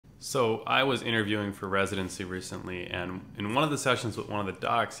So I was interviewing for residency recently, and in one of the sessions with one of the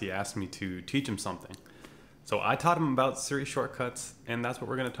docs, he asked me to teach him something. So I taught him about Siri Shortcuts, and that's what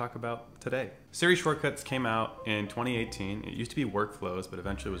we're going to talk about today. Siri Shortcuts came out in 2018. It used to be Workflows, but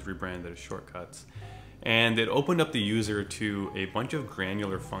eventually was rebranded as Shortcuts. And it opened up the user to a bunch of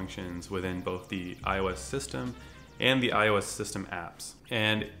granular functions within both the iOS system and the iOS system apps.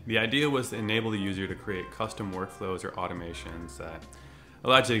 And the idea was to enable the user to create custom workflows or automations that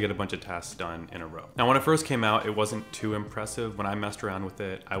allowed you to get a bunch of tasks done in a row. Now, when it first came out, it wasn't too impressive. When I messed around with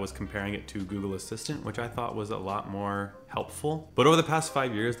it, I was comparing it to Google Assistant, which I thought was a lot more helpful. But over the past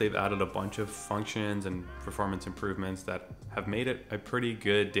 5 years, they've added a bunch of functions and performance improvements that have made it a pretty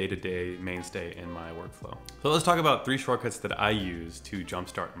good day-to-day mainstay in my workflow. So let's talk about 3 shortcuts that I use to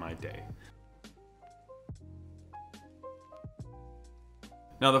jumpstart my day.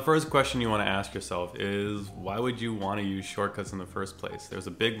 Now, the first question you want to ask yourself is, why would you want to use shortcuts in the first place? There's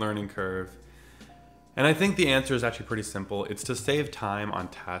a big learning curve. And I think the answer is actually pretty simple. It's to save time on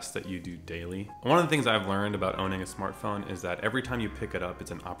tasks that you do daily. One of the things I've learned about owning a smartphone is that every time you pick it up, it's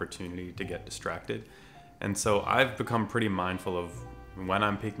an opportunity to get distracted. And so I've become pretty mindful of when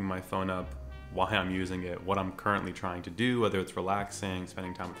I'm picking my phone up, why I'm using it, what I'm currently trying to do, whether it's relaxing,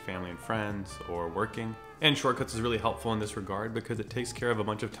 spending time with family and friends, or working. And Shortcuts is really helpful in this regard because it takes care of a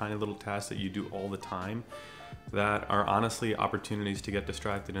bunch of tiny little tasks that you do all the time that are honestly opportunities to get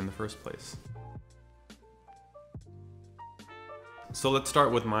distracted in the first place. So let's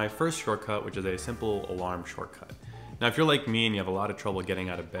start with my first shortcut, which is a simple alarm shortcut. Now, if you're like me and you have a lot of trouble getting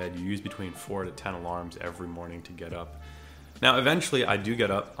out of bed, you use between 4 to 10 alarms every morning to get up. Now, eventually I do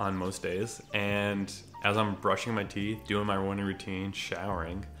get up on most days, and as I'm brushing my teeth, doing my morning routine,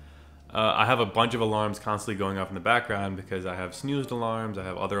 showering, I have a bunch of alarms constantly going off in the background because I have snoozed alarms, I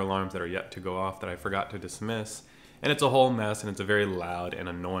have other alarms that are yet to go off that I forgot to dismiss, and it's a whole mess, and it's a very loud and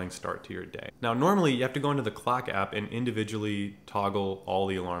annoying start to your day. Now, normally you have to go into the clock app and individually toggle all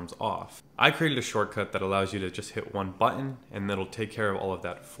the alarms off. I created a shortcut that allows you to just hit one button and it'll take care of all of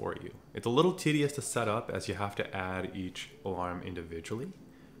that for you. It's a little tedious to set up as you have to add each alarm individually,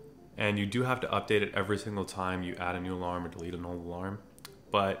 and you do have to update it every single time you add a new alarm or delete an old alarm.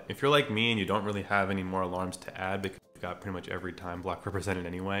 But if you're like me and you don't really have any more alarms to add because you've got pretty much every time block represented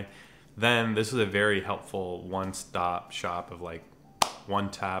anyway, then this is a very helpful one-stop shop of like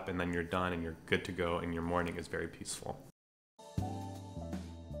one tap and then you're done and you're good to go and your morning is very peaceful.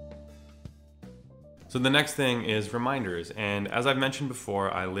 So the next thing is reminders. And as I've mentioned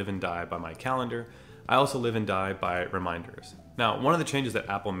before, I live and die by my calendar. I also live and die by reminders. Now, one of the changes that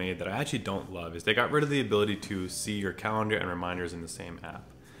Apple made that I actually don't love is they got rid of the ability to see your calendar and reminders in the same app.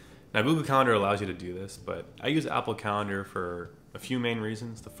 Now, Google Calendar allows you to do this, but I use Apple Calendar for a few main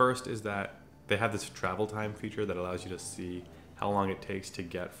reasons. The first is that they have this travel time feature that allows you to see how long it takes to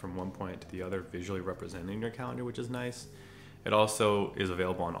get from one point to the other visually representing your calendar, which is nice. It also is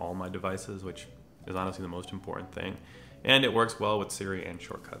available on all my devices, which is honestly the most important thing. And it works well with Siri and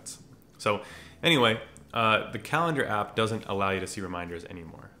Shortcuts. So anyway, the calendar app doesn't allow you to see reminders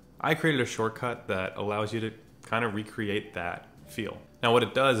anymore. I created a shortcut that allows you to kind of recreate that feel. Now what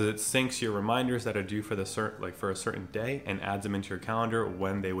it does is it syncs your reminders that are due for for a certain day and adds them into your calendar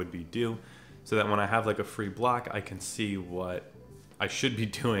when they would be due, so that when I have like a free block, I can see what I should be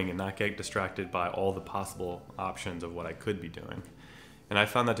doing and not get distracted by all the possible options of what I could be doing. And I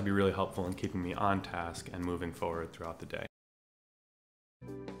found that to be really helpful in keeping me on task and moving forward throughout the day.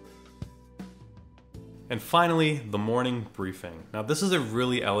 And finally, the morning briefing. Now, this is a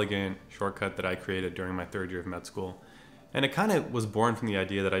really elegant shortcut that I created during my 3rd year of med school. And it kind of was born from the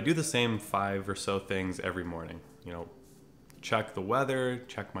idea that I do the same 5 or so things every morning. You know, check the weather,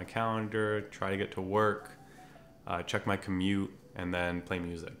 check my calendar, try to get to work, check my commute, and then play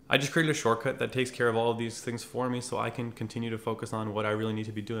music. I just created a shortcut that takes care of all of these things for me so I can continue to focus on what I really need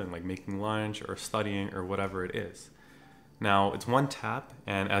to be doing, like making lunch or studying or whatever it is. Now, it's one tap,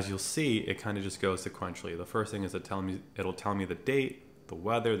 and as you'll see, it kind of just goes sequentially. The first thing is it'll tell me the date, the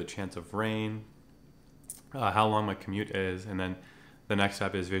weather, the chance of rain, how long my commute is, and then the next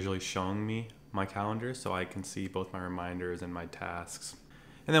step is visually showing me my calendar so I can see both my reminders and my tasks.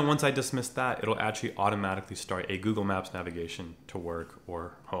 And then once I dismiss that, it'll actually automatically start a Google Maps navigation to work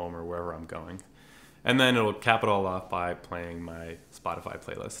or home or wherever I'm going. And then it'll cap it all off by playing my Spotify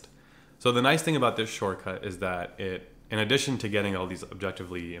playlist. So the nice thing about this shortcut is that in addition to getting all these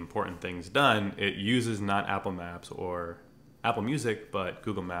objectively important things done, it uses not Apple Maps or Apple Music, but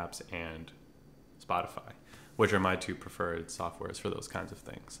Google Maps and Spotify, which are my 2 preferred softwares for those kinds of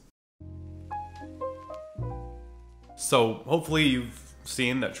things. So hopefully you've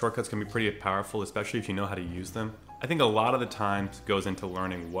seen that shortcuts can be pretty powerful, especially if you know how to use them. I think a lot of the time goes into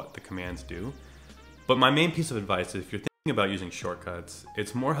learning what the commands do. But my main piece of advice is if you're thinking about using shortcuts,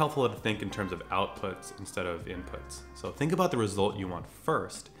 it's more helpful to think in terms of outputs instead of inputs. So think about the result you want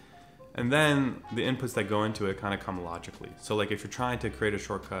first, and then the inputs that go into it kind of come logically. So like if you're trying to create a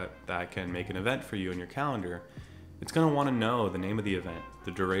shortcut that can make an event for you in your calendar, it's going to want to know the name of the event,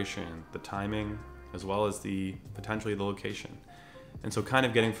 the duration, the timing, as well as potentially the location. And so kind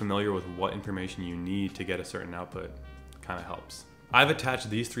of getting familiar with what information you need to get a certain output kind of helps. I've attached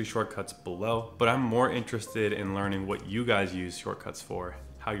these 3 shortcuts below, but I'm more interested in learning what you guys use shortcuts for,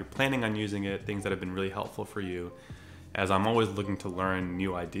 how you're planning on using it, things that have been really helpful for you, as I'm always looking to learn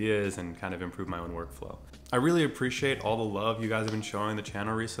new ideas and kind of improve my own workflow. I really appreciate all the love you guys have been showing the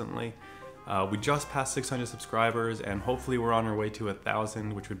channel recently. We just passed 600 subscribers, and hopefully we're on our way to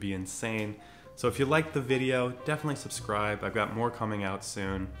 1,000, which would be insane. So if you liked the video, definitely subscribe. I've got more coming out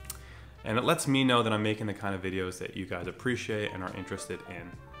soon. And it lets me know that I'm making the kind of videos that you guys appreciate and are interested in.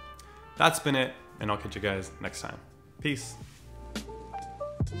 That's been it, and I'll catch you guys next time. Peace.